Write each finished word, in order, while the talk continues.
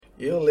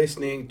You're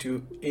listening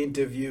to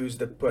Interviews,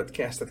 the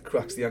podcast that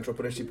cracks the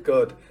entrepreneurship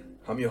code.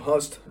 I'm your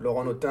host,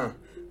 Laurent Autin.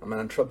 I'm an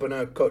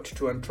entrepreneur, coach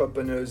to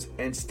entrepreneurs,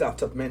 and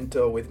startup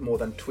mentor with more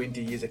than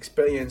 20 years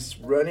experience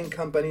running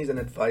companies and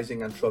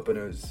advising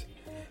entrepreneurs.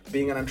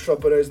 Being an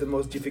entrepreneur is the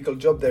most difficult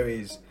job there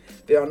is.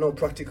 There are no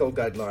practical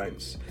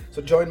guidelines.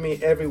 So join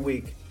me every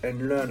week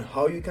and learn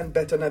how you can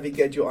better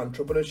navigate your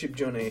entrepreneurship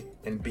journey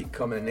and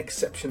become an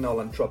exceptional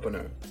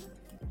entrepreneur.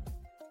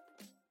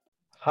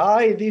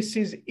 Hi, this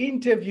is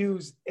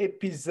Interviews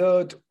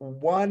episode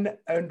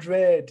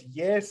 100.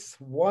 Yes,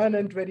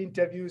 100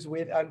 interviews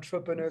with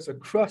entrepreneurs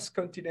across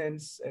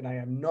continents, and I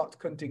am not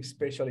counting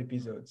special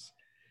episodes.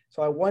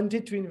 So I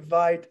wanted to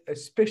invite a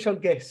special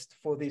guest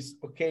for this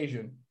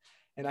occasion.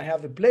 And I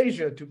have the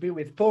pleasure to be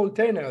with Paul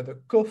Tasner,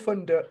 the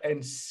co-founder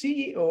and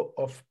CEO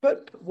of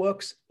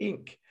PulpWorks,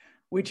 Inc.,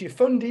 which he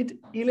founded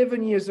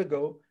 11 years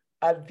ago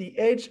at the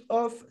age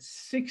of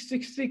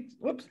 66.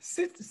 Whoops,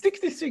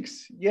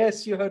 66.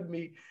 Yes, you heard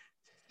me,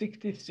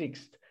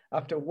 66,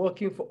 after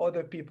working for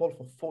other people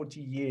for 40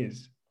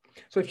 years.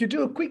 So if you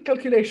do a quick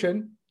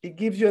calculation, it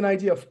gives you an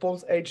idea of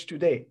Paul's age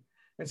today.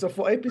 And so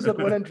for episode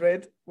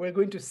 100, we're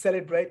going to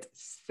celebrate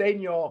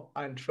senior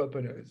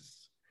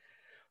entrepreneurs.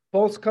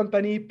 Paul's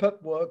company,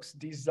 PulpWorks,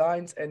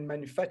 designs and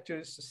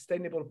manufactures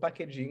sustainable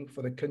packaging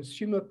for the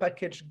consumer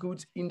packaged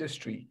goods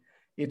industry.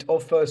 It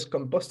offers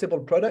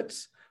compostable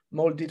products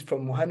molded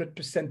from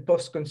 100%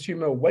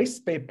 post-consumer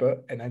waste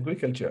paper and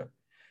agriculture.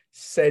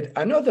 Said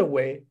another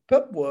way,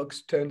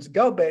 PulpWorks turns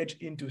garbage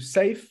into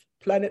safe,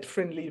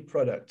 planet-friendly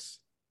products.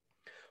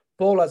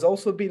 Paul has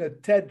also been a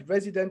TED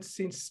resident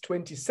since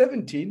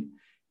 2017.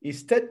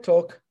 His TED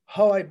Talk,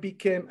 How I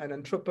Became an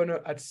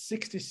Entrepreneur at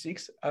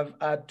 66, have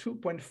had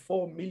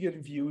 2.4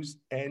 million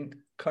views and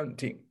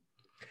counting.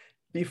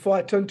 Before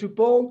I turn to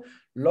Paul,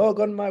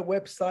 log on my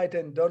website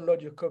and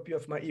download your copy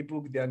of my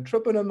ebook, The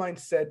Entrepreneur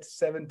Mindset,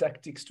 7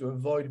 Tactics to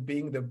Avoid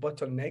Being the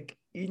Bottleneck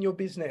in Your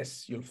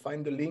Business. You'll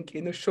find the link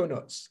in the show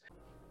notes.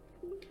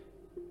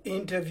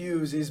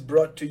 Interviews is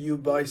brought to you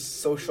by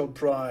Social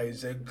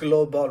Prize, a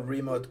global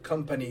remote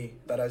company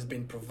that has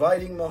been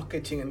providing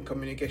marketing and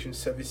communication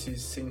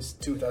services since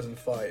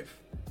 2005.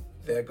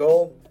 Their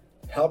goal?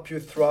 Help you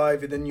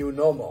thrive in the new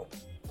normal.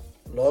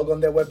 Log on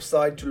their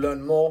website to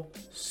learn more,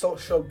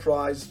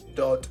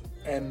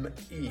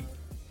 socialprize.me.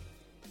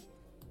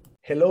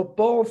 Hello,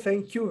 Paul.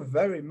 Thank you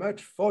very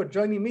much for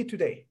joining me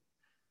today.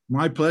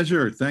 My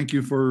pleasure. Thank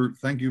you for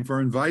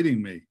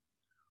inviting me.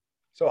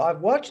 So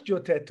I've watched your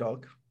TED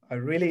Talk. I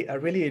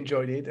really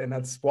enjoyed it, and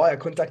that's why I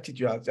contacted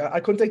you. I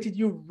contacted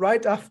you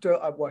right after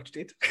I watched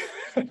it.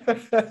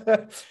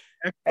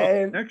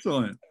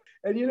 Excellent.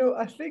 And you know,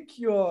 I think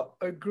you're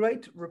a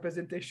great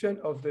representation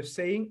of the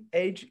saying,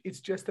 age is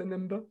just a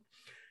number.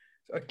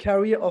 A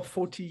career of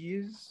 40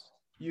 years,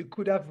 you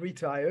could have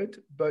retired,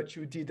 but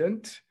you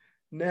didn't.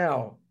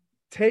 Now,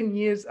 10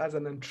 years as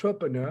an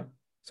entrepreneur,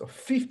 so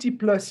 50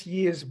 plus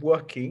years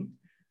working.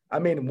 I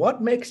mean,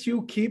 what makes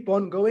you keep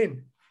on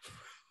going?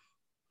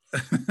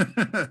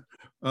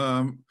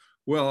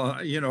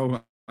 Well, you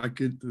know, I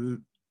could,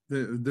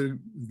 the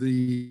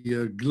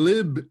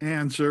glib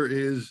answer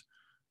is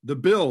the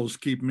bills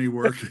keep me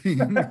working,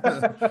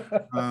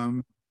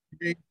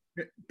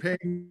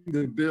 paying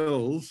the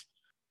bills.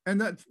 And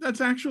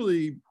that's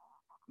actually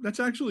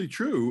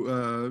true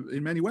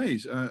in many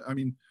ways. I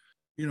mean,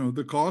 you know,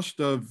 the cost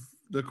of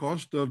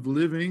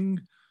living,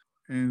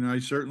 and I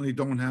certainly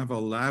don't have a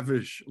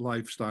lavish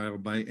lifestyle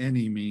by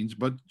any means,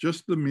 but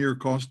just the mere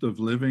cost of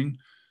living,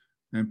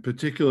 and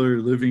particularly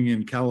living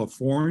in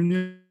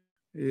California,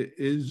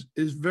 is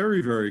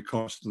very, very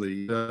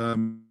costly.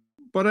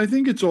 But I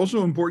think it's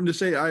also important to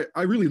say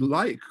I really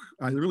like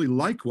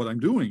what I'm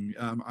doing.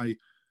 I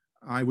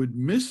would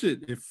miss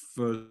it if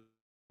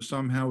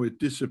somehow it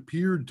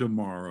disappeared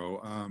tomorrow.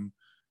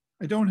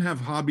 I don't have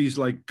hobbies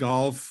like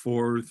golf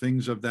or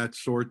things of that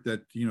sort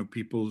that, you know,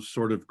 people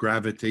sort of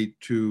gravitate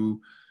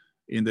to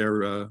in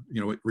their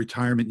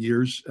retirement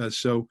years.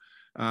 So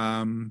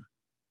I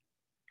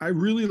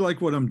really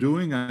like what I'm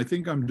doing. I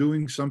think I'm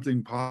doing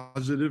something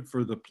positive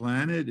for the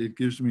planet. It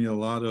gives me a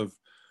lot of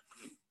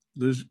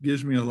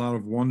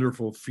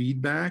wonderful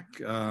feedback.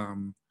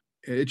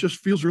 It just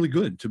feels really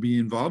good to be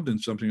involved in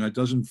something that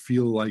doesn't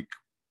feel like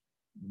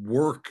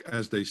work,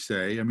 as they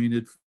say. I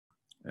mean,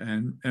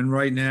 and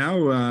right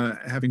now,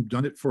 having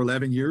done it for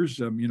 11 years,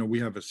 you know, we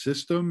have a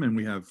system, and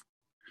we have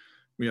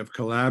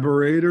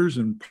collaborators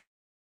and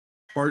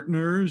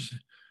partners,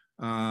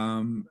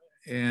 and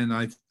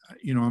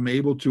I'm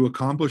able to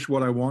accomplish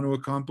what I want to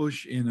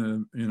accomplish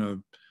in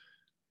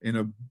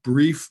a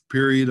brief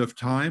period of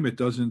time. It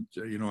doesn't,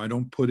 you know, I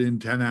don't put in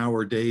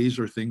 10-hour days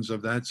or things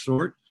of that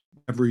sort. I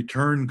have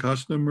return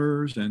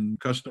customers and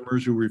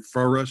customers who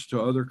refer us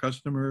to other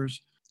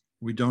customers.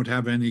 We don't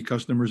have any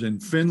customers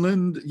in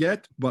Finland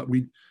yet, but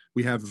we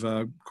have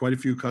quite a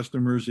few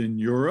customers in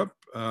Europe,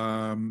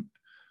 and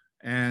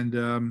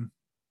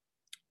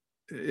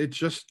it's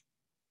just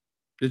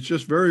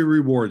very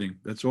rewarding.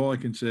 That's all I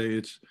can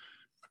say.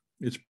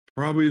 It's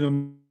probably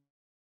the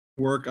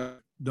work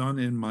done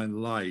in my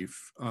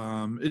life.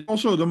 It's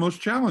also the most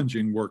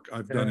challenging work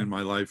I've done Yeah. in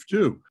my life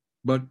too.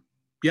 But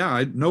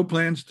yeah, no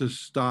plans to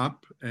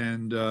stop.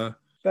 And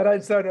That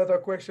answers another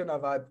question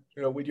I've had.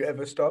 Will you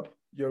ever stop?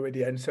 You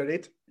already answered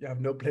it. You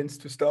have no plans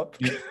to stop.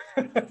 yeah,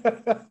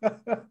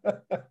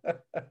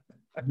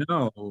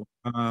 no,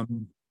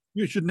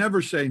 you should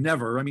never say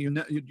never. I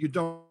mean, you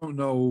don't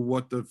know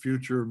what the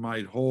future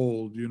might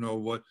hold. You know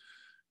what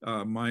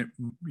my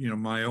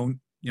my own.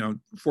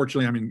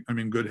 Fortunately, I'm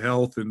in good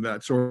health and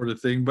that sort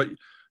of thing. But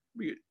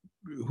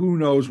who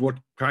knows what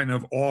kind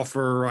of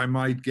offer I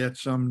might get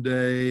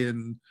someday,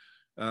 and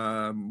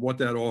what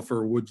that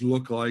offer would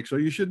look like. So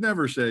you should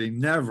never say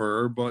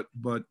never. But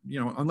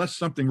unless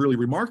something really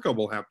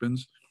remarkable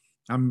happens,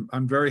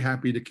 I'm very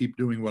happy to keep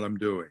doing what I'm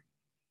doing.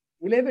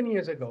 11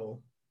 years ago,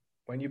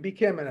 when you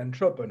became an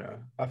entrepreneur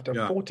after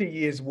Yeah, 40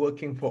 years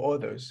working for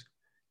others,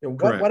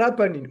 correct. what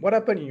happened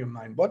in your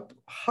mind?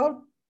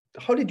 How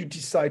did you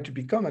decide to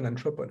become an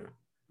entrepreneur?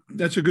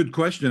 That's a good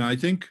question. I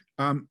think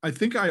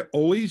I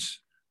always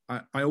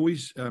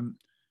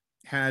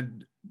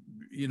had,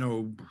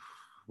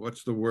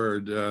 what's the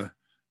word?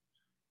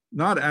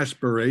 Not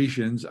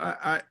aspirations.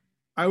 I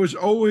was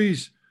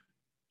always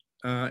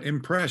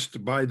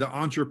impressed by the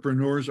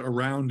entrepreneurs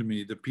around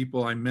me, the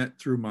people I met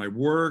through my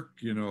work,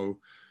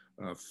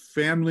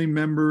 family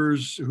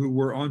members who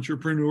were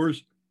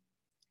entrepreneurs.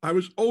 I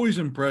was always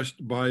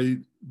impressed by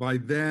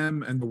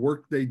them and the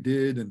work they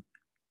did, and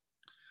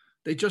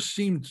they just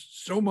seemed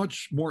so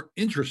much more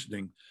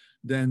interesting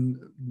than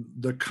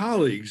the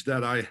colleagues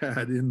that I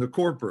had in the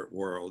corporate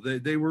world.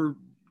 They were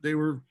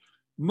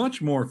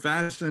much more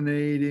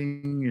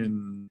fascinating,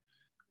 and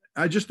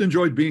I just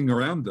enjoyed being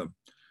around them.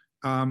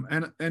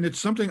 And it's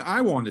something I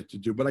wanted to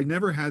do, but I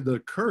never had the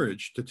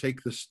courage to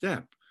take the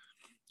step.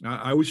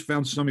 I always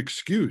found some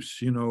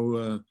excuse,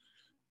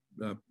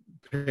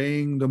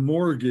 paying the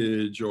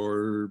mortgage,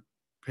 or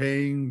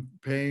paying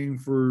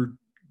for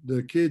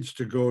the kids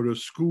to go to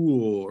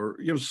school, or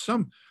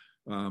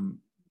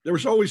there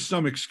was always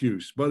some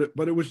excuse, but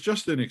it was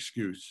just an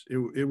excuse.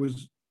 It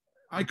was,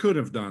 I could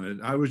have done it.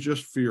 I was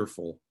just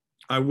fearful.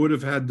 I would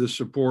have had the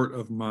support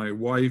of my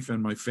wife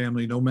and my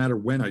family no matter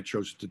when I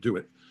chose to do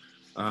it.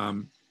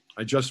 I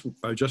just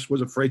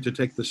was afraid to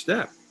take the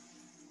step.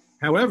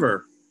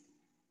 However,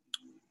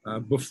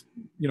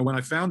 when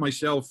I found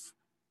myself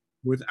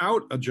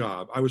without a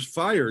job, I was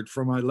fired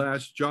from my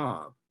last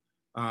job.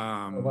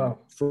 Oh, wow.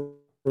 For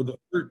the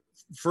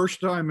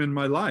first time in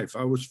my life,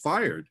 I was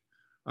fired,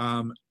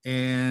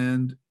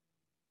 and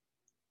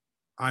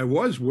I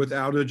was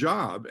without a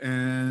job,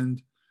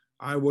 and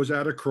I was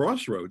at a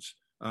crossroads.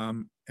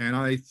 And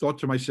I thought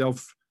to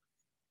myself,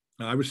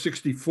 I was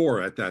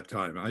 64 at that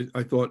time.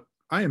 I thought,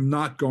 I am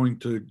not going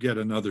to get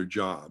another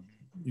job.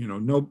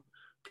 No,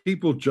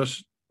 people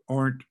just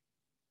aren't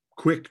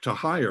quick to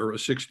hire a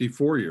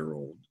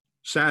 64-year-old,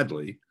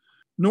 sadly,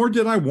 nor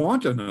did I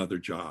want another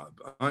job.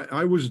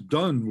 I was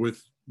done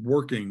with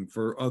working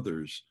for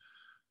others.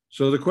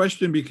 So the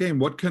question became,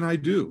 what can I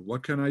do?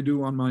 What can I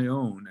do on my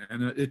own?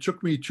 And it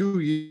took me 2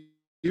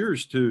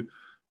 years to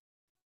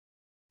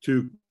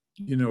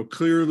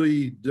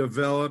clearly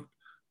develop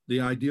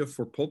the idea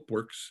for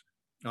PulpWorks,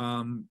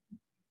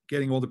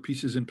 getting all the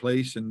pieces in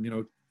place,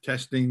 and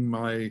testing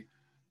my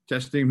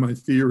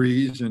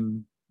theories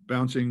and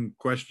bouncing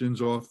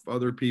questions off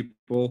other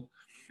people.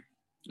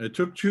 It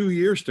took 2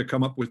 years to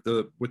come up with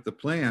the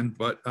plan,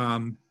 but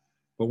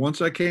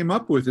once I came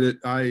up with it,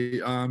 I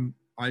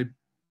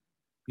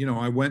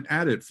went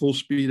at it full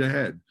speed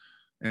ahead,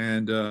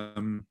 and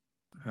I'm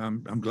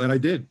glad I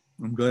did.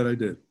 I'm glad I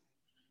did.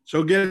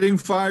 So getting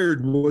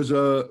fired was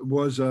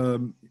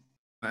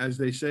as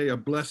they say, a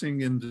blessing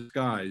in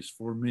disguise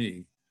for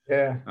me.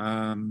 Yeah.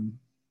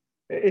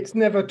 It's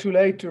never too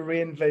late to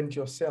reinvent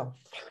yourself.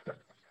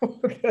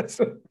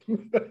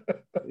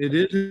 It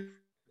is.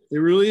 It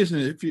really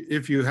isn't.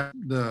 If you have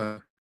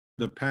the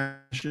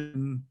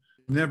passion,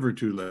 never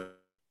too late.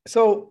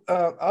 So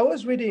I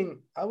was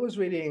reading,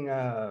 about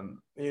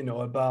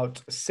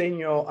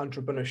senior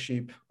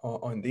entrepreneurship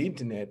on the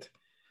internet,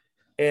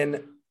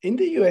 and in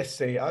the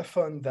USA, I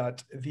found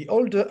that the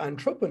older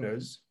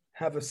entrepreneurs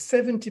have a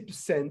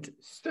 70%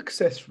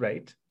 success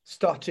rate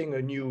starting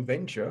a new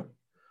venture,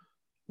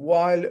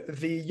 while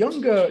the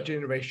younger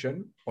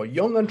generation or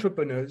young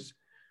entrepreneurs,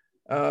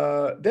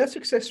 their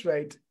success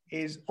rate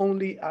is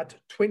only at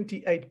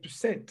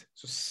 28%,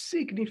 so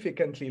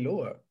significantly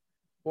lower.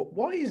 Well,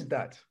 why is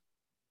that?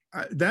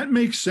 That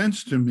makes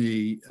sense to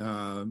me.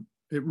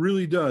 It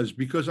really does,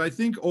 because I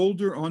think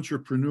older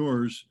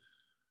entrepreneurs,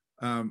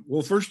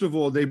 well, first of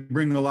all, they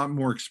bring a lot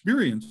more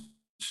experience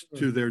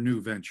to their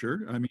new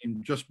venture. I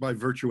mean, just by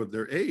virtue of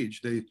their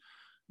age, they've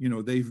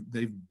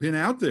been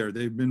out there,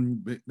 they've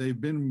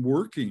been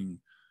working,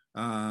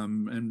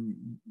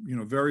 and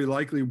very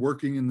likely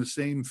working in the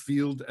same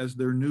field as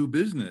their new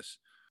business.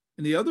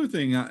 And the other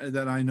thing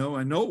that I know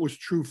it was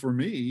true for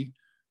me,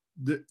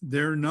 that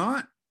they're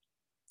not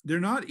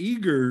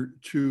eager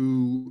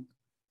to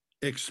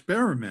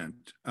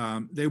experiment.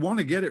 They want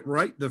to get it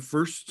right the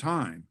first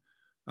time.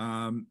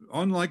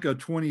 Unlike a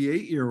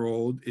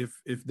 28-year-old,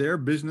 if their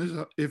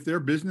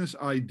business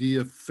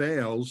idea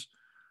fails,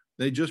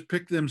 they just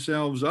pick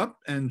themselves up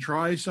and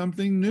try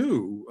something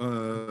new,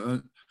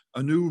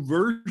 a new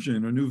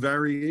version, a new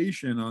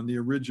variation on the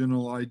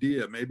original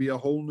idea, maybe a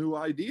whole new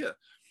idea.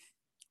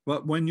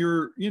 But when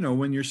you're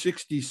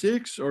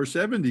 66 or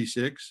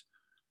 76,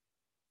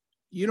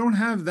 you don't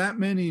have that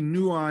many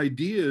new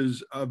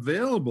ideas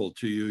available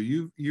to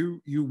you.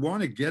 You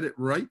want to get it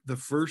right the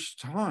first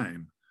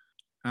time.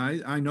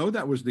 I know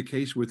that was the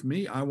case with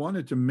me. I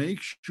wanted to make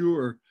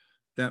sure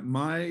that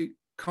my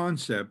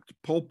concept,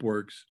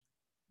 PulpWorks,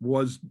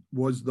 was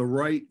the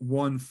right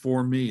one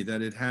for me,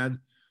 that it had,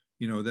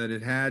 that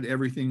it had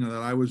everything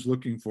that I was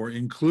looking for,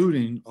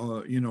 including,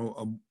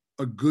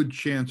 a good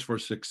chance for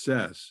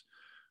success.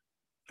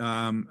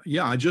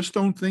 I just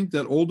don't think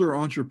that older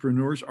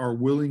entrepreneurs are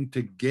willing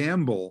to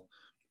gamble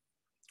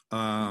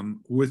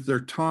with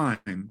their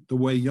time the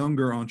way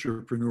younger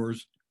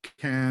entrepreneurs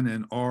can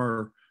and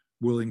are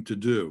willing to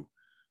do.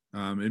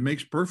 It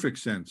makes perfect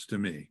sense to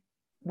me.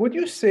 Would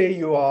you say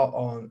you are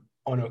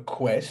on a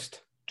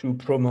quest to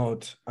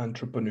promote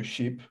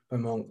entrepreneurship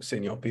among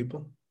senior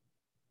people?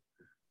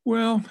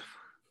 Well,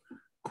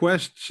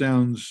 quest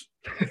sounds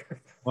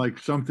like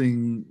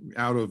something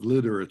out of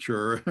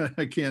literature.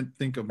 I can't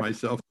think of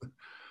myself.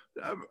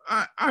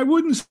 I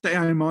wouldn't say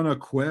I'm on a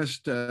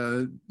quest.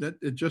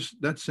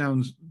 That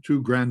sounds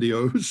too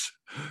grandiose.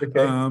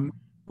 Okay.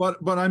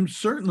 But I'm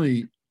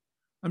certainly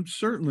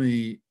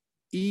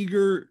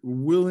eager,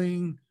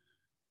 willing,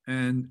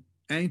 and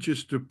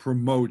anxious to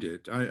promote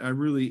it. I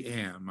really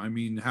am. I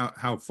mean,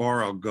 how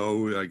far I'll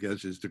go, I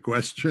guess, is the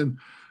question.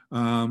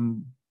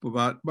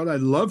 But I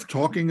love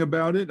talking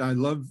about it. I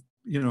love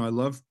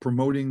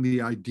promoting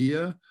the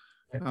idea.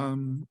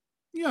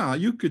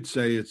 You could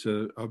say it's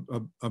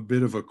a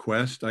bit of a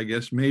quest, I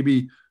guess,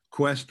 maybe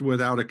quest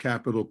without a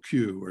capital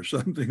Q or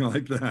something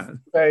like that.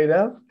 Fair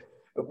enough.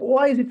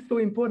 Why is it so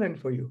important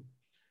for you?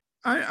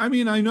 I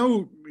mean, I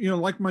know,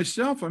 like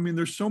myself, I mean,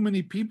 there's so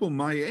many people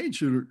my age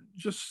who are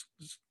just,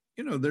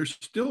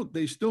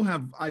 they still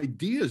have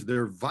ideas.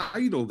 They're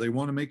vital. They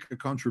want to make a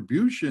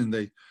contribution.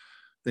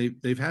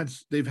 They've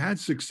had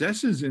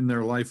successes in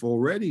their life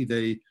already.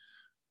 They've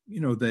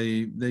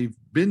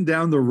been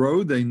down the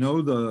road. They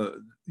know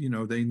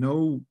they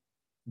know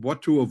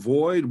what to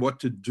avoid,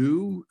 what to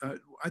do.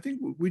 I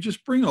think we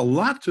just bring a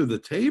lot to the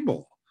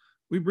table.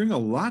 We bring a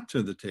lot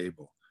to the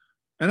table.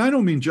 And I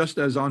don't mean just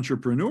as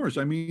entrepreneurs.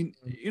 I mean,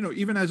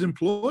 even as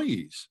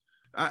employees.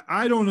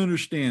 I don't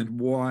understand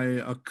why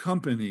a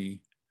company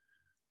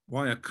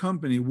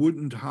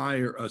wouldn't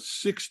hire a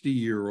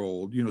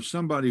 60-year-old,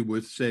 somebody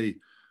with, say,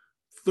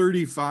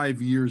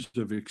 35 years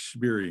of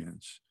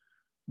experience.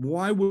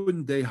 Why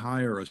wouldn't they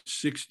hire a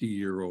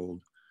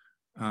 60-year-old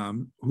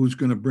who's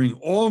going to bring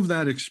all of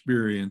that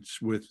experience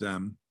with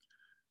them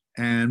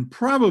and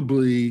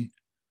probably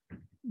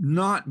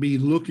not be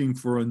looking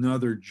for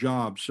another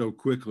job so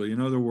quickly? In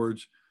other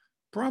words,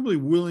 probably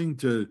willing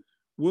to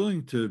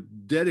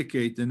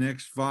dedicate the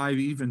next 5,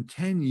 even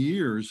 10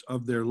 years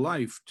of their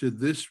life to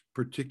this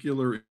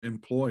particular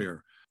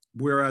employer.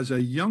 Whereas a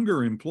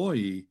younger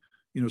employee,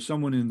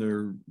 someone in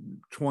their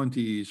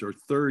 20s or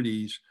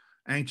 30s,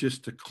 anxious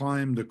to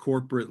climb the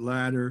corporate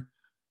ladder,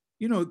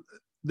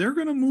 they're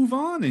going to move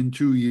on in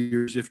 2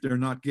 years if they're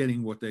not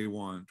getting what they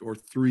want, or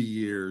 3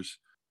 years.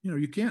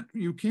 You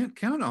can't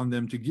count on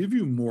them to give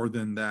you more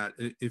than that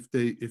if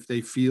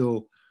they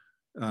feel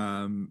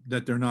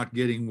that they're not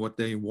getting what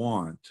they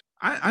want.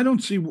 I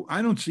don't see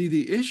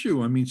the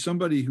issue. I mean,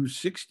 somebody who's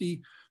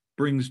 60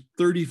 brings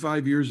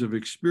 35 years of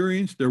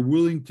experience. They're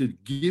willing to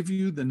give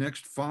you the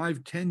next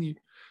 5, 10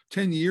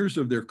 years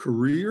of their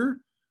career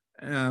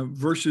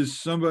versus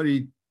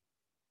somebody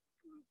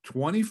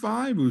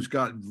 25 who's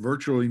got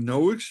virtually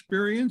no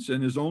experience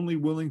and is only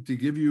willing to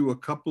give you a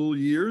couple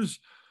years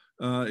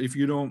if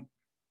you don't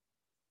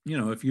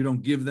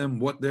give them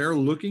what they're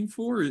looking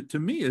for. To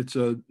me,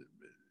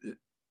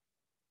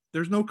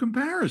 there's no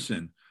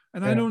comparison.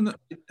 And yeah.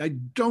 I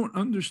don't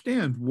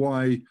understand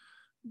why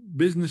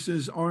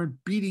businesses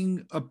aren't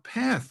beating a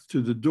path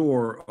to the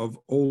door of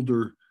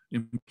older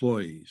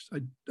employees.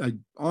 I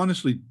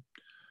honestly,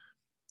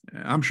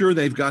 I'm sure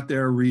they've got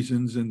their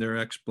reasons and their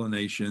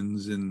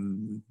explanations,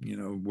 and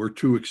we're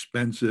too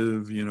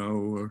expensive,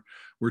 or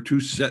we're too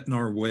set in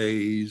our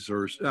ways,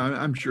 or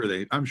I'm sure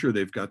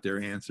they've got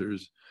their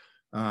answers,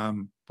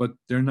 but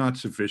they're not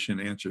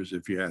sufficient answers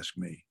if you ask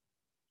me.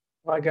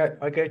 I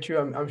get you.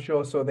 I'm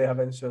sure. So they have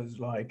answers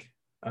like,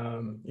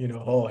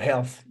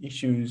 health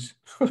issues.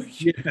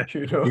 Yeah.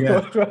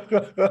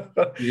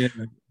 Yeah.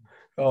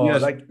 Oh,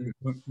 yes, like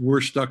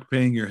we're stuck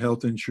paying your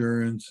health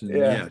insurance, and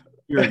yeah.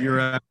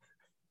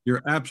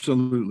 You're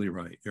absolutely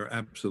right. You're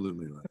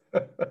absolutely right.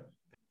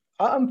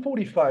 I'm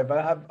 45.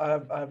 I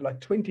have like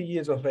 20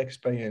 years of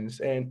experience,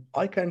 and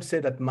I can say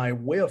that my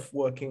way of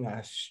working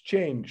has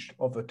changed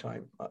over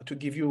time. To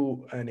give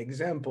you an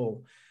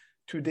example,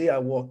 today I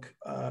work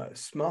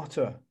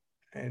smarter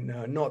and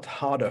not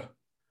harder,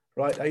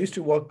 right? I used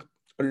to work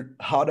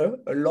harder,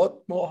 a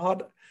lot more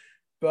hard,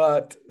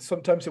 but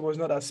sometimes it was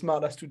not as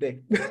smart as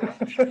today. I,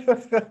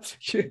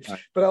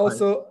 But I,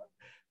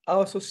 I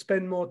also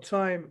spend more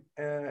time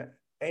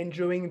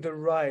enjoying the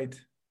ride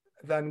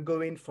than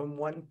going from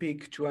one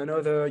peak to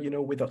another,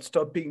 without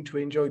stopping to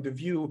enjoy the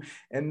view.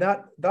 And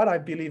that I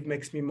believe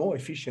makes me more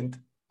efficient.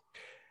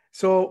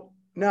 So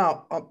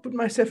now I'll put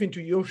myself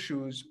into your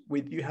shoes.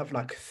 With you have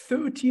like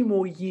 30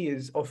 more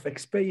years of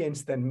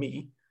experience than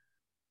me,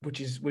 which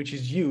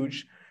is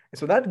huge. And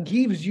so that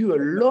gives you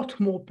a lot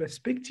more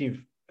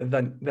perspective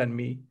than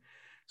me.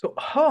 So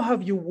how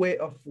have your way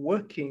of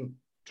working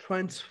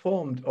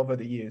transformed over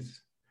the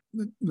years?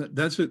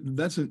 that's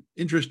an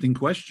interesting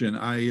question.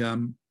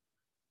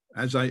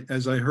 As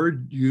I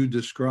heard you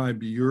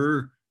describe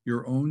your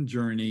own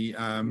journey,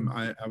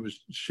 I was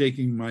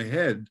shaking my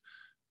head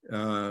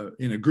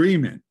in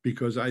agreement,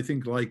 because I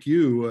think, like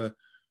you,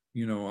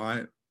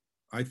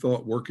 I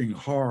thought working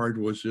hard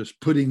was just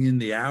putting in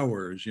the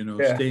hours,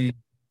 Yeah, staying.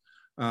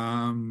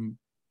 Um,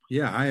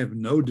 yeah, I have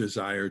no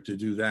desire to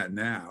do that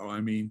now.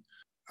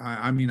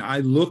 I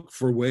look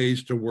for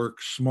ways to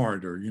work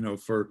smarter,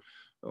 for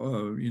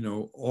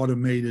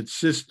automated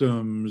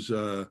systems,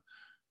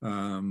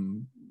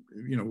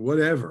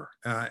 whatever,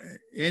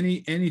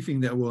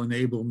 anything that will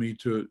enable me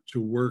to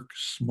work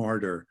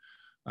smarter.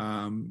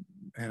 And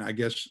I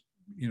guess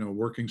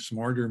working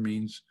smarter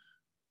means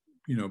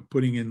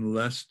putting in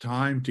less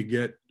time to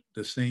get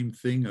the same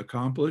thing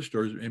accomplished,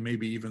 or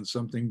maybe even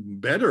something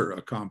better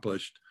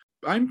accomplished.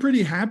 I'm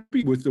pretty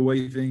happy with the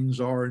way things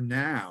are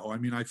now. I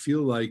mean, I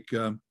feel like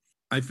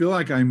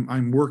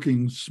I'm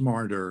working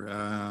smarter,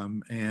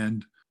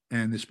 and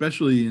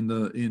especially in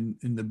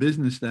the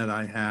business that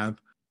I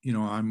have,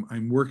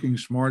 I'm working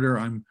smarter.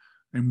 I'm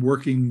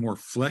working more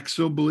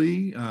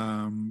flexibly.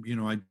 I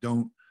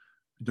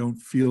don't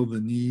feel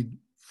the need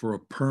for a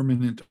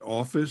permanent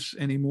office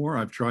anymore.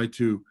 I've tried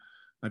to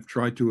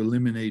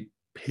eliminate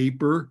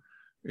paper,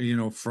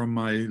 from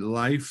my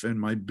life and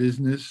my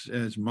business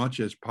as much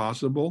as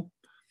possible.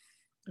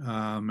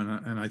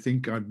 And I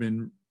think I've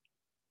been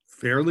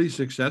fairly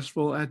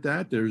successful at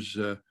that.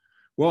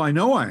 Well, I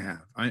know I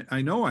have.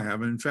 I know I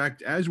have. In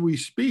fact, as we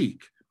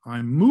speak,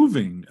 I'm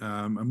moving.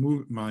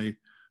 My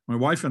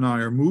wife and I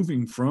are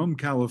moving from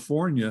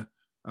California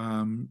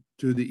to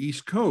the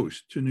East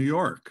Coast, to New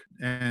York,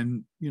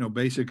 and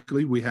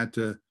basically we had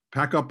to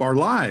pack up our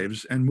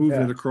lives and move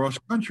yeah, it across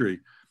country.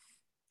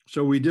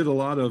 So we did a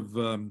lot of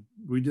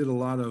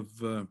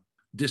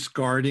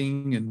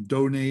discarding and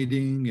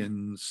donating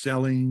and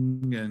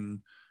selling,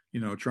 and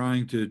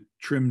trying to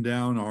trim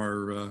down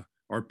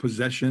our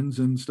possessions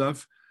and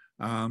stuff.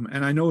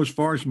 And I know, as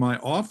far as my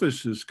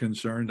office is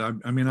concerned,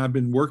 I've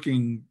been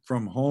working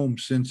from home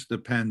since the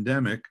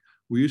pandemic.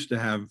 We used to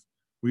have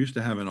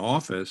an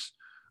office,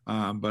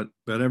 but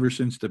ever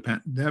since the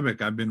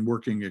pandemic, I've been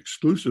working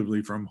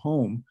exclusively from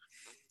home.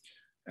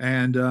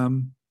 And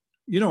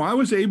I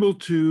was able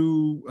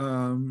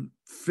to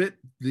fit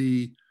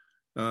the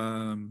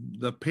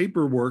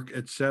paperwork,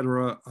 et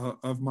cetera,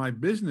 of my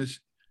business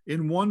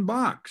in one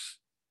box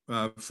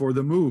for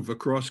the move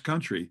across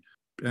country.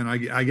 And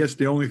I guess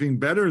the only thing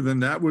better than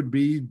that would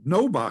be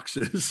no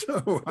boxes.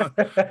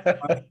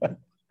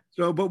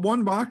 But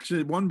one box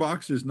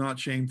is not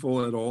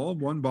shameful at all.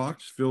 One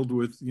box filled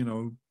with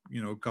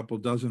a couple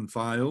dozen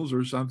files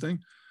or something.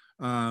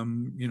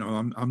 I'm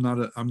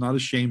not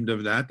ashamed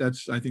of that.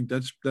 I think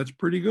that's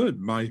pretty good.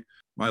 My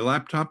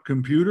laptop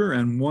computer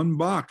and one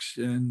box,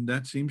 and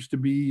that seems to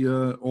be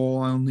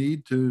all I'll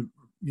need to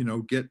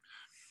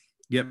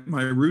get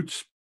my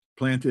roots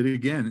planted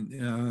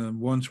again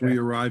once we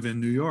yeah, arrive in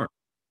New York.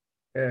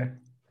 yeah.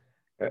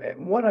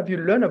 What have you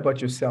learned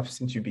about yourself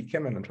since you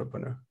became an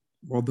entrepreneur?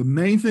 Well, the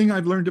main thing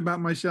I've learned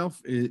about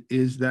myself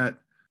is that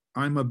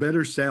I'm a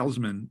better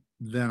salesman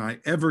than I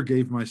ever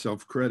gave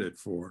myself credit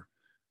for.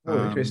 Oh,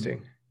 Um,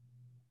 interesting.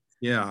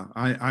 yeah,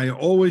 I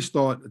always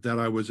thought that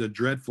I was a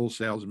dreadful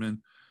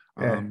salesman.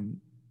 Yeah,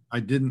 Um, I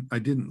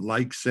didn't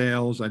like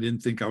sales. I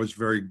didn't think I was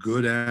very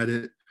good at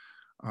it.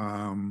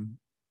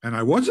 And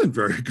I wasn't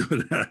very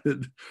good at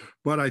it,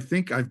 but I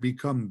think I've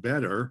become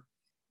better.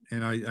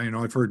 And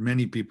I've heard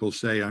many people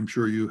say, I'm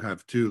sure you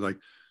have too, like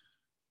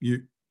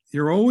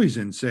you're always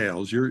in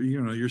sales. You're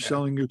yeah,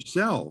 selling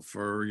yourself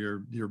or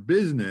your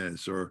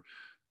business or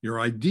your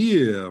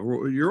idea,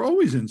 or you're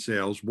always in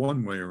sales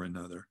one way or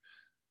another.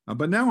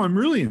 But now I'm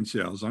really in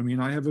sales. I mean,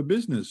 I have a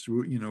business,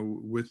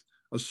 with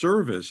a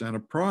service and a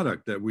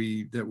product that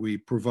we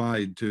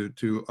provide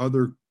to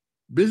other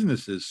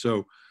businesses.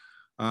 So,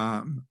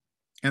 and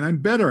I'm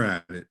better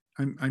at it.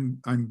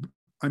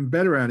 I'm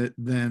better at it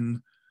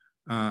than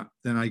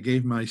I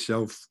gave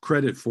myself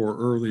credit for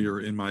earlier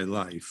in my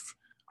life.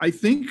 I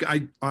think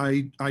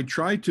I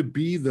tried to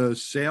be the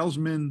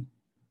salesman.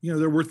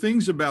 There were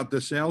things about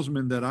the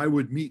salesman that I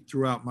would meet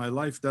throughout my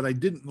life that I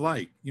didn't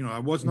like. I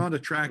was not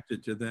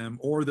attracted to them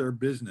or their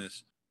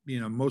business.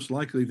 Most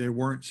likely they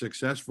weren't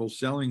successful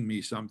selling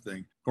me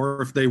something,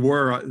 or if they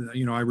were,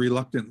 I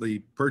reluctantly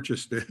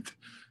purchased it.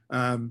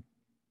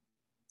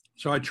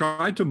 So I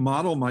tried to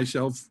model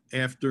myself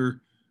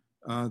after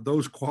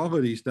those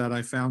qualities that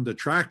I found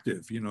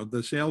attractive. You know,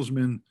 the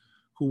salesmen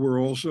who were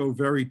also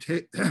very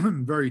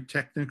very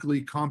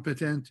technically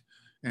competent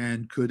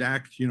and could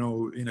act, you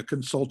know, in a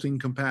consulting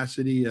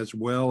capacity as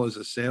well as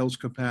a sales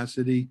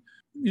capacity.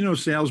 You know,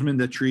 salesmen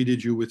that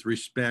treated you with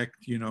respect,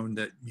 you know, and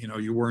that, you know,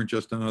 you weren't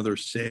just another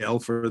sale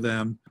for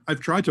them.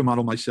 I've tried to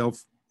model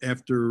myself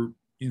after,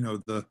 you know,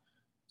 the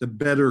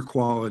better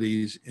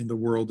qualities in the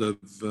world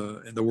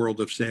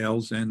of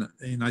sales, and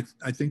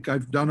I think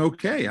I've done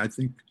okay. I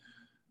think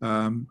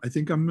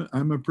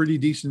I'm a pretty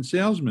decent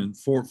salesman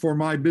for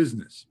my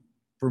business,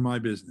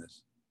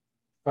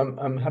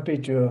 I'm happy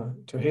to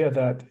hear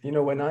that. You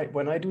know,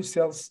 when I do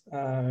sales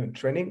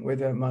training with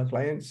my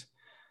clients,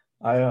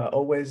 I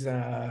always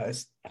have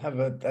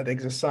that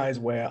exercise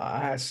where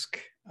I ask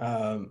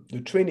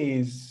the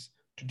trainees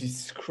to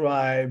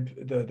describe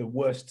the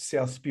worst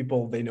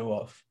salespeople they know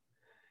of,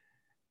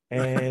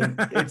 and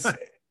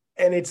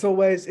it's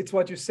always it's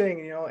what you're saying,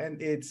 you know,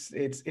 and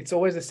it's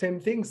always the same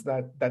things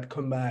that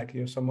come back.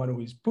 You know, someone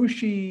who is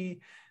pushy,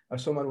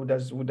 someone who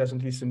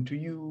doesn't listen to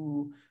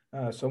you,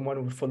 someone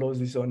who follows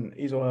his or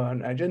her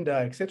agenda,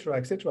 etc.,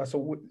 etc.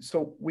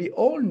 So we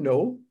all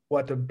know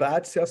what a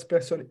bad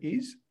salesperson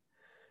is.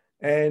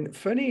 And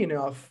funny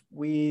enough,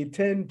 we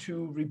tend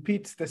to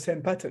repeat the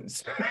same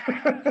patterns.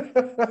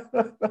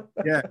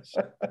 Yes,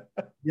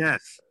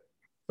 yes,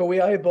 So we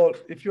are able,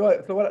 if you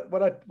are, so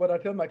what I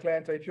tell my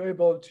clients, if you're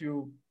able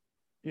to,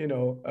 you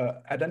know,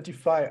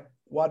 identify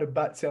what a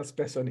bad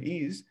salesperson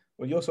is,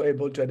 well, you're also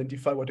able to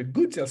identify what a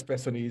good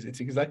salesperson is.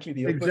 It's exactly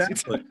the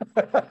opposite.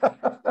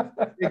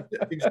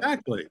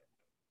 Exactly,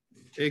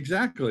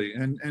 exactly.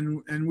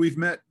 And we've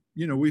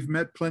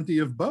met plenty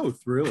of both,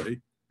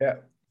 really. Yeah.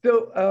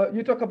 So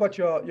you talk about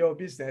your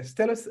business.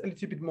 Tell us a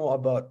little bit more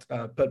about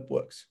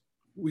PulpWorks.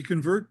 We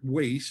convert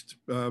waste,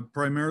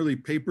 primarily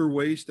paper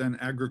waste and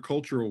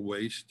agricultural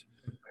waste,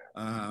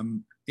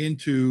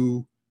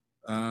 into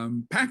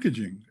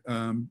packaging.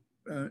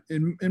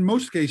 In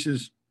most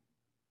cases,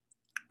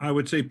 I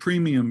would say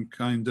premium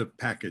kind of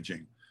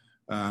packaging,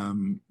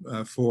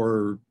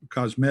 for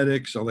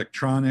cosmetics,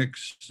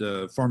 electronics,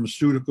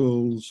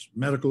 pharmaceuticals,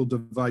 medical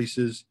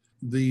devices.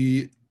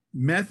 The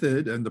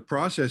method and the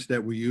process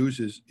that we use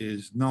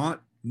is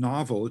not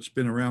novel. It's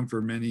been around for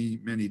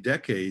many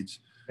decades.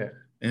 Yeah.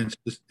 And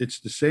it's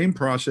the same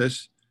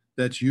process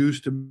that's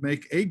used to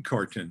make egg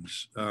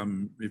cartons.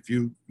 If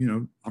you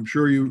know, I'm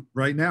sure you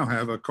right now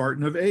have a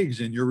carton of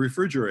eggs in your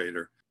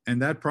refrigerator. And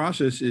that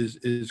process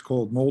is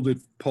called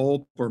molded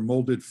pulp or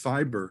molded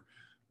fiber,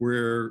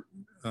 where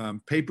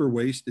paper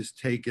waste is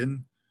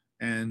taken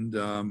and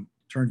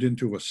turned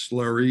into a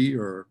slurry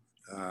or,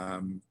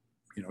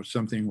 you know,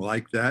 something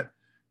like that,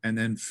 and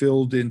then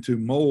filled into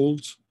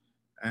molds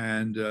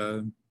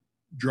and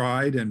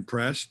dried and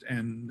pressed,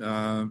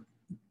 and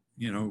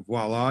you know,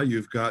 voila,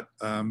 you've got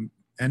an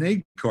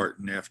egg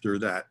carton after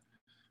that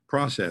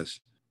process.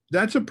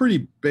 That's a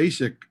pretty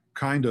basic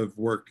kind of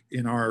work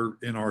in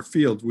our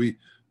field.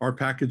 Our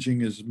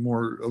packaging is a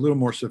little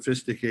more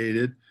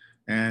sophisticated,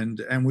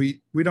 and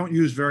we don't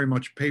use very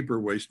much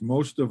paper waste.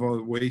 Most of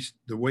our waste,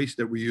 the waste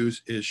that we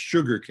use, is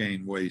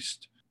sugarcane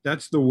waste.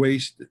 That's the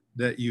waste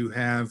that you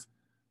have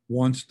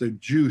once the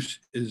juice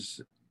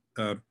is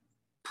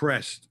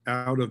pressed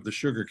out of the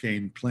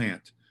sugarcane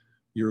plant.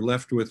 You're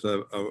left with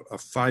a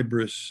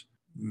fibrous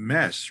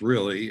mess,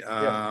 really.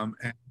 Yeah.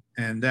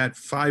 And that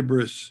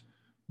fibrous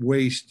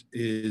waste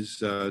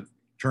is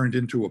turned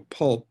into a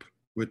pulp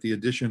with the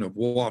addition of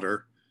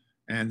water.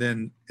 And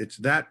then it's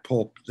that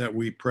pulp that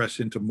we press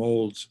into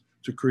molds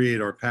to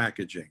create our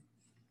packaging.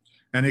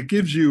 And it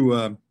gives you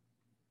an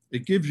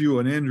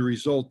end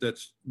result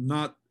that's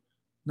not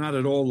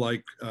at all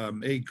like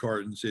egg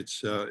cartons.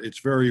 It's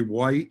very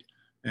white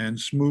and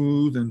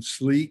smooth and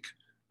sleek,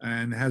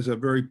 and has a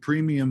very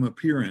premium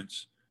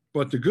appearance.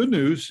 But the good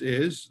news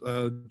is,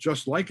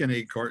 just like an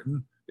egg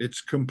carton,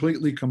 it's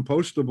completely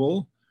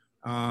compostable,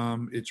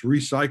 it's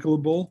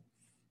recyclable,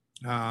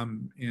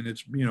 and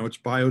it's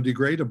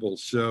biodegradable.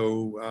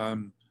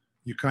 So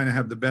you kind of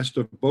have the best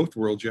of both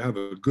worlds. You have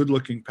a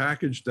good-looking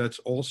package that's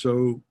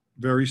also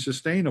very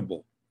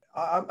sustainable.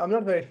 I'm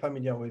not very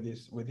familiar with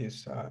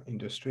this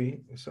industry,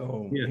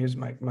 so Yeah. here's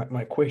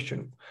my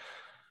question.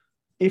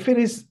 If it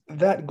is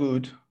that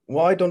good,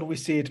 why don't we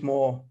see it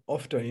more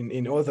often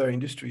in other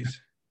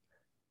industries?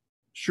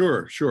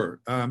 Sure.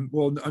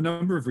 Well, a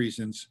number of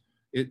reasons.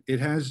 It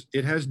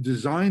has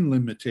design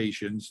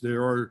limitations.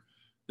 There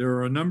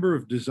are a number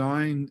of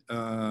design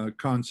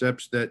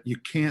concepts that you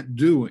can't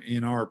do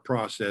in our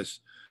process.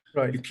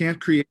 Right. You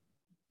can't create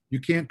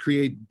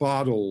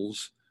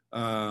bottles.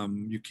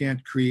 You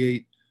can't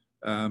create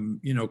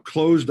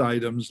closed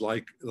items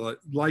like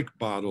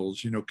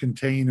bottles.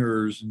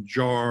 Containers and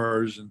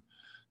jars and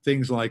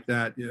things like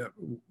that. Yeah,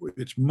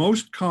 it's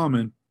most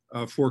common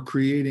for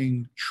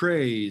creating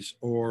trays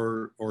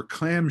or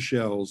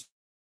clamshells,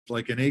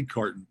 like an egg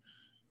carton.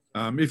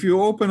 If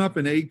you open up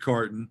an egg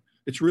carton,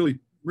 it's really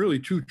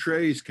two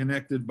trays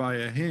connected by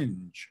a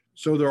hinge.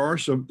 So there are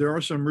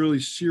some really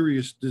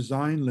serious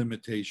design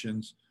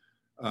limitations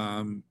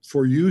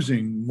for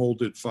using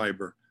molded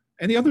fiber.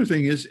 And the other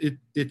thing is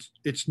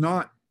it's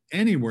not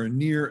anywhere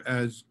near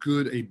as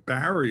good a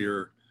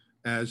barrier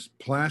as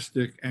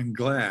plastic and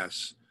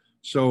glass.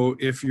 So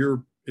if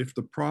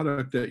the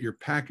product that you're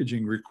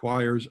packaging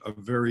requires a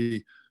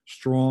very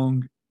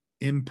strong,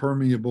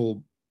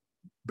 impermeable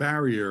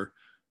barrier,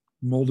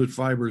 molded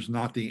fiber is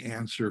not the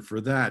answer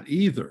for that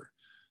either.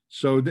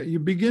 So that you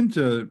begin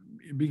to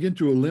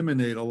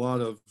eliminate a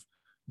lot of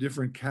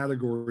different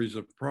categories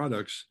of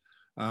products.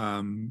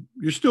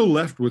 You're still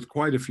left with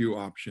quite a few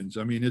options.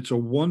 I mean, it's a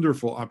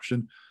wonderful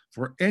option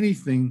for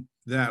anything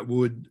that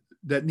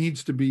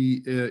needs to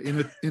be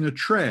in a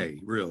tray,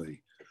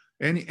 really.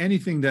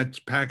 Anything that's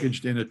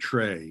packaged in a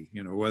tray,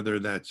 whether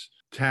that's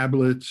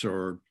tablets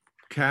or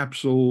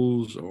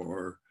capsules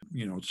or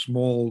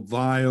small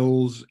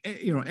vials,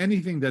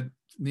 anything that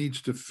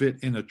needs to fit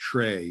in a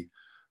tray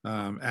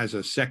as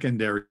a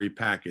secondary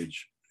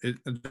package.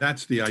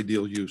 That's the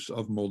ideal use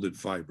of molded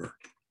fiber.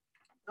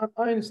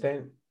 I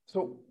understand.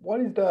 So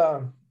what is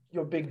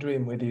your big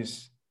dream with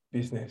this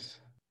business?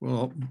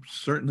 Well,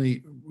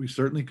 we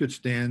certainly could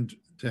stand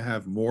to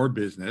have more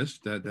business.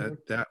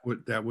 That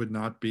would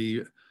not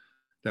be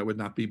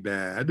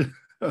bad.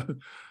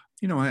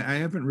 I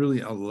haven't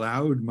really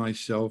allowed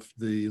myself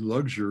the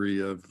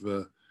luxury of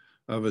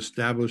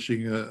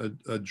establishing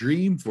a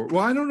dream for.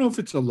 Well, I don't know if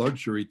it's a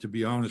luxury, to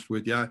be honest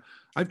with you.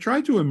 I've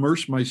tried to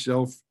immerse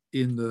myself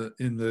in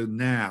the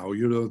now,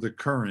 the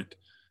current,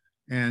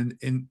 and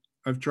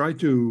I've tried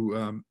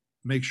to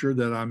make sure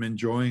that I'm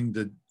enjoying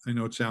I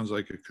know it sounds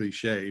like a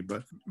cliche,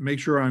 but make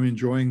sure I'm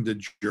enjoying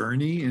the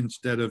journey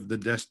instead of the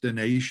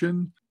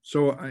destination.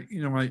 So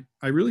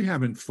I really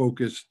haven't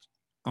focused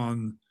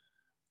on,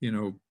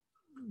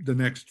 the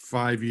next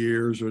 5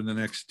 years or the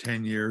next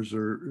 10 years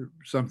or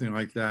something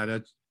like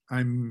that.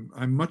 I'm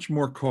much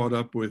more caught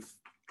up with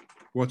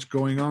what's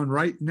going on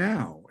right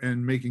now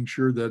and making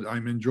sure that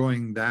I'm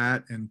enjoying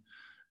that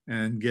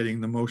and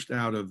getting the most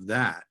out of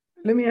that.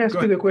 Let me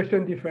ask you the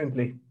question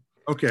differently.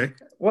 Okay.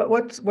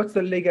 What's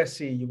the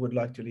legacy you would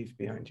like to leave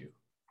behind you?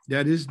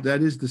 That is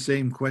the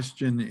same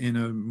question in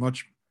a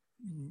much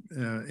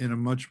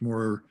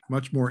more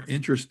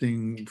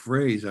interesting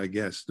phrase, I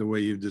guess, the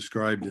way you've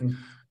described it.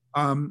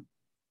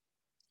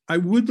 I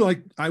would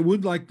like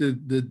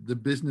the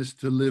business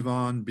to live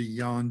on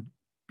beyond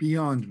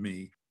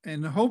me,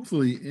 and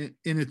hopefully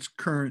in its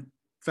current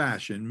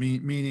fashion,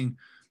 meaning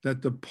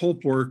that the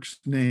PulpWorks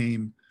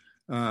name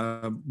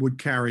would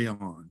carry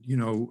on,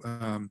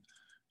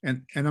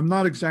 and I'm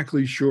not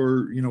exactly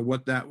sure,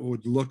 what that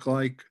would look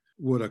like.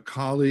 Would a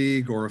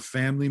colleague or a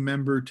family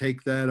member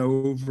take that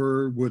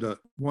over? Would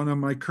one of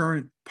my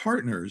current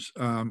partners,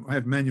 I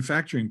have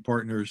manufacturing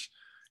partners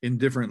in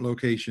different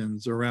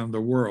locations around the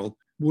world,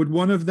 would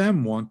one of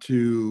them want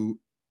to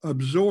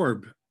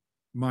absorb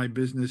my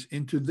business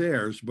into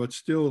theirs, but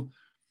still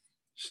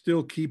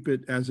keep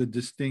it as a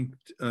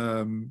distinct,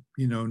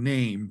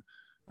 name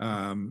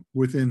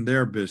within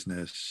their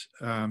business?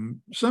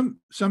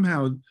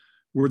 Somehow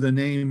where the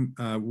name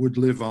would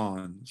live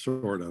on,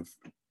 somehow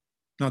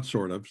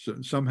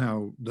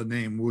the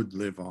name would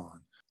live on.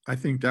 I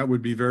think that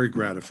would be very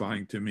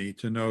gratifying to me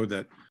to know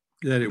that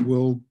it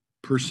will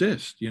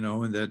persist,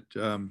 and that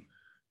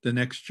the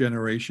next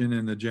generation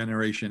and the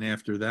generation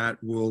after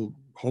that will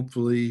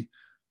hopefully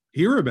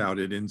hear about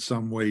it in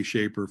some way,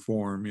 shape, or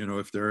form,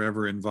 if they're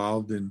ever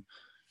involved in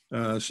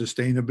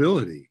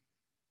sustainability.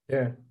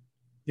 Yeah.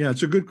 Yeah,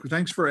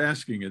 thanks for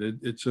asking it.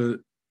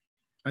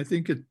 I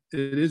think it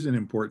is an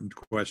important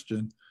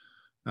question,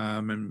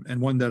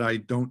 and one that I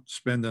don't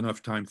spend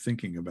enough time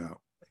thinking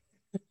about.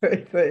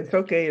 It's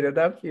okay. You don't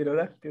have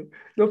to.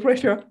 No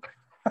pressure.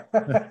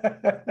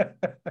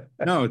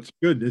 No, it's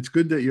good. It's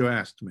good that you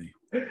asked me.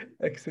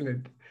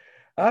 Excellent.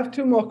 I have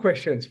two more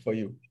questions for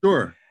you.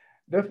 Sure.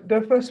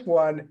 The first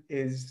one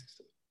is,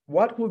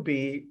 what would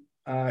be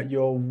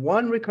your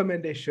one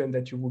recommendation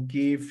that you would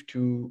give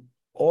to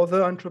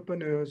other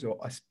entrepreneurs or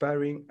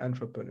aspiring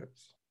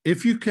entrepreneurs?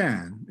 If you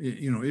can,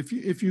 if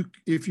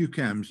you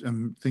can,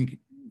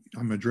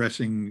 I'm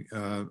addressing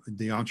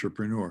the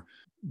entrepreneur.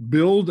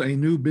 Build a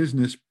new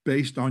business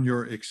based on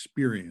your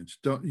experience.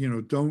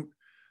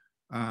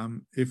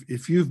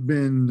 If you've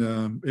been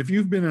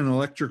an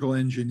electrical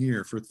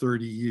engineer for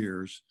 30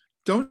 years,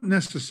 don't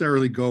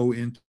necessarily go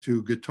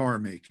into guitar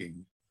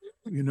making,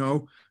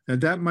 and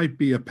that might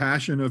be a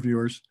passion of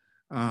yours,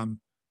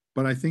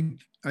 but I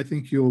think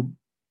you're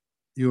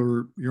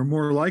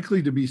more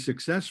likely to be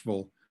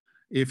successful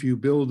if you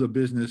build a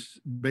business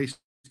based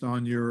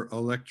on your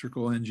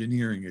electrical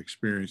engineering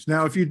experience.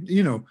 Now, if you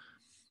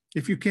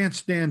can't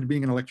stand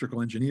being an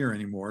electrical engineer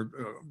anymore,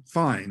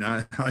 fine.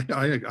 I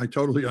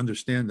totally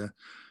understand that.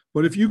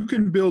 But if you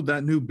can build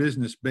that new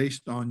business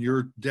based on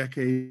your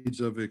decades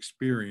of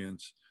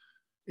experience,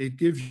 it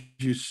gives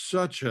you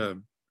such a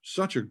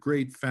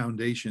great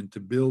foundation to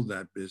build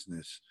that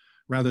business,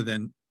 rather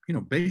than,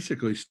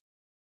 basically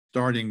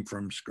starting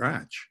from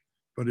scratch.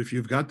 But if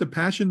you've got the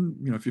passion,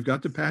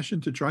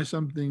 to try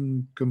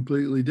something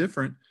completely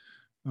different,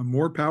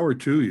 more power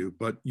to you.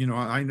 But,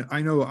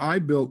 I know I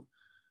built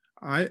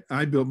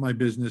my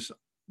business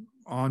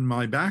on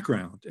my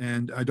background,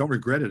 and I don't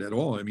regret it at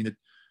all. I mean,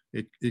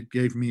 it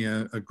gave me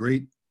a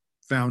great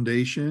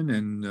foundation,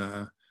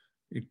 and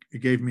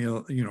it gave me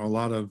a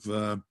lot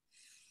of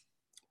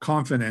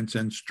confidence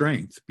and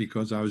strength,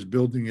 because I was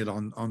building it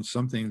on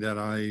something that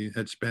I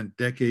had spent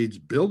decades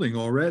building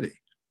already.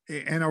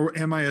 And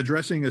am I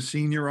addressing a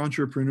senior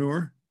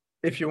entrepreneur?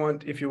 If you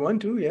want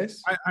to,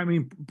 yes. I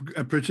mean,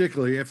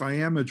 particularly if I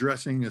am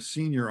addressing a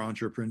senior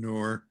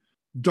entrepreneur,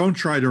 don't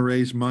try to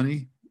raise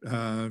money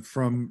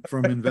from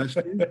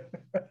investors,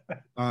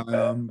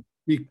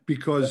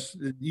 because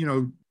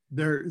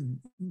they're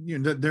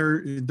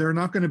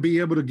not going to be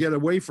able to get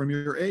away from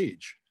your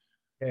age.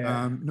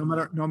 Yeah.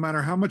 No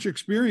matter how much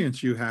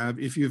experience you have,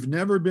 if you've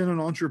never been an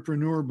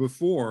entrepreneur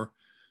before,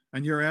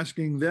 and you're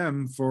asking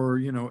them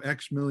for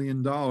X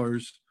million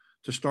dollars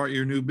to start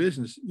your new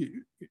business,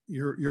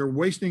 you're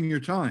wasting your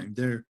time.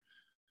 They're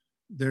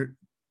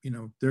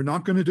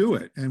not going to do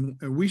it. And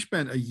we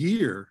spent a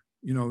year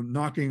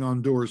knocking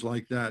on doors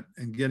like that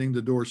and getting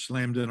the door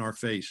slammed in our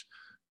face.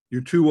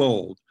 You're too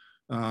old.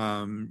 You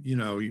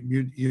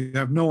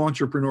have no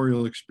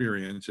entrepreneurial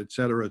experience, et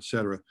cetera, et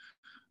cetera.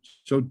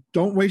 So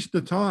don't waste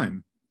the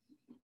time.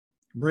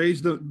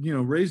 Raise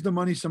the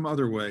money some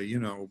other way.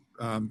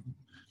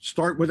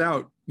 Start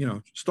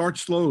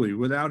slowly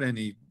without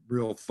any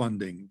real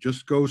funding.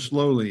 Just go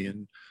slowly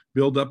and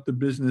build up the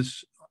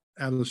business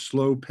at a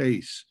slow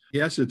pace.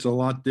 Yes, it's a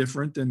lot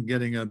different than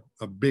getting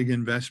a big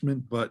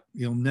investment, but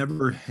you'll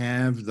never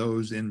have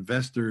those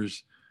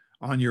investors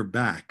on your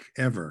back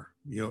ever.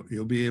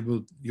 You'll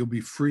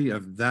be free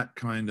of that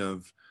kind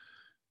of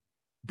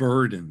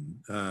burden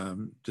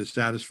to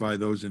satisfy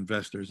those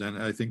investors,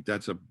 and I think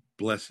that's a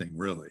blessing,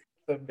 really.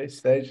 The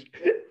message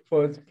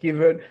was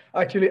given.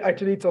 Actually,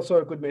 it's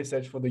also a good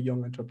message for the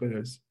young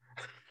entrepreneurs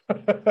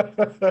and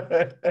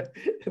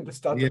the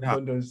startup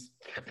founders.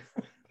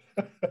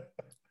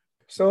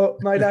 So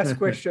my last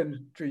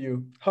question to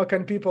you: how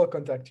can people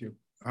contact you?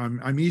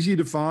 I'm easy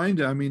to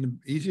find. I mean,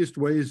 the easiest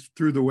way is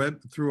through the web,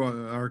 through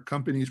our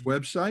company's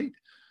website,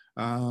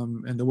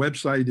 and the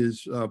website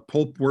is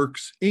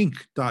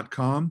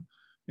PulpWorksInc.com.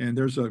 And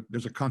there's a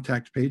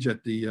contact page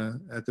at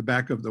the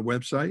back of the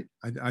website.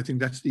 I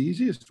think that's the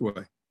easiest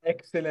way.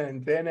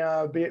 Excellent.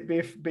 And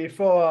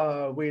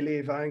before we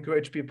leave, I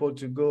encourage people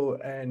to go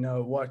and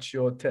watch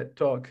your TED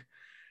Talk.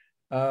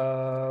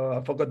 I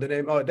forgot the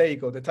name. Oh, there you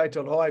go. The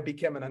title: How I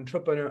Became an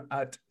Entrepreneur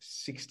at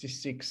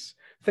 66.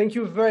 Thank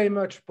you very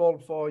much, Paul,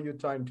 for your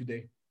time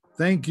today.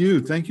 Thank you.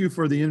 Thank you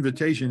for the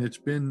invitation. It's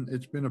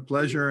been a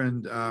pleasure,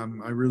 and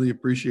I really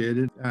appreciate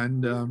it.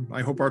 And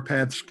I hope our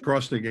paths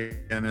crossed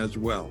again as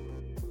well.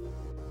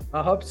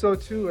 I hope so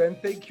too, and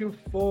thank you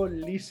for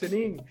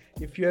listening.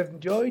 If you have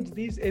enjoyed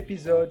these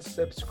episodes,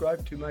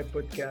 subscribe to my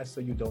podcast so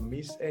you don't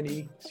miss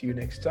any. See you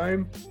next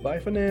time. Bye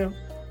for now.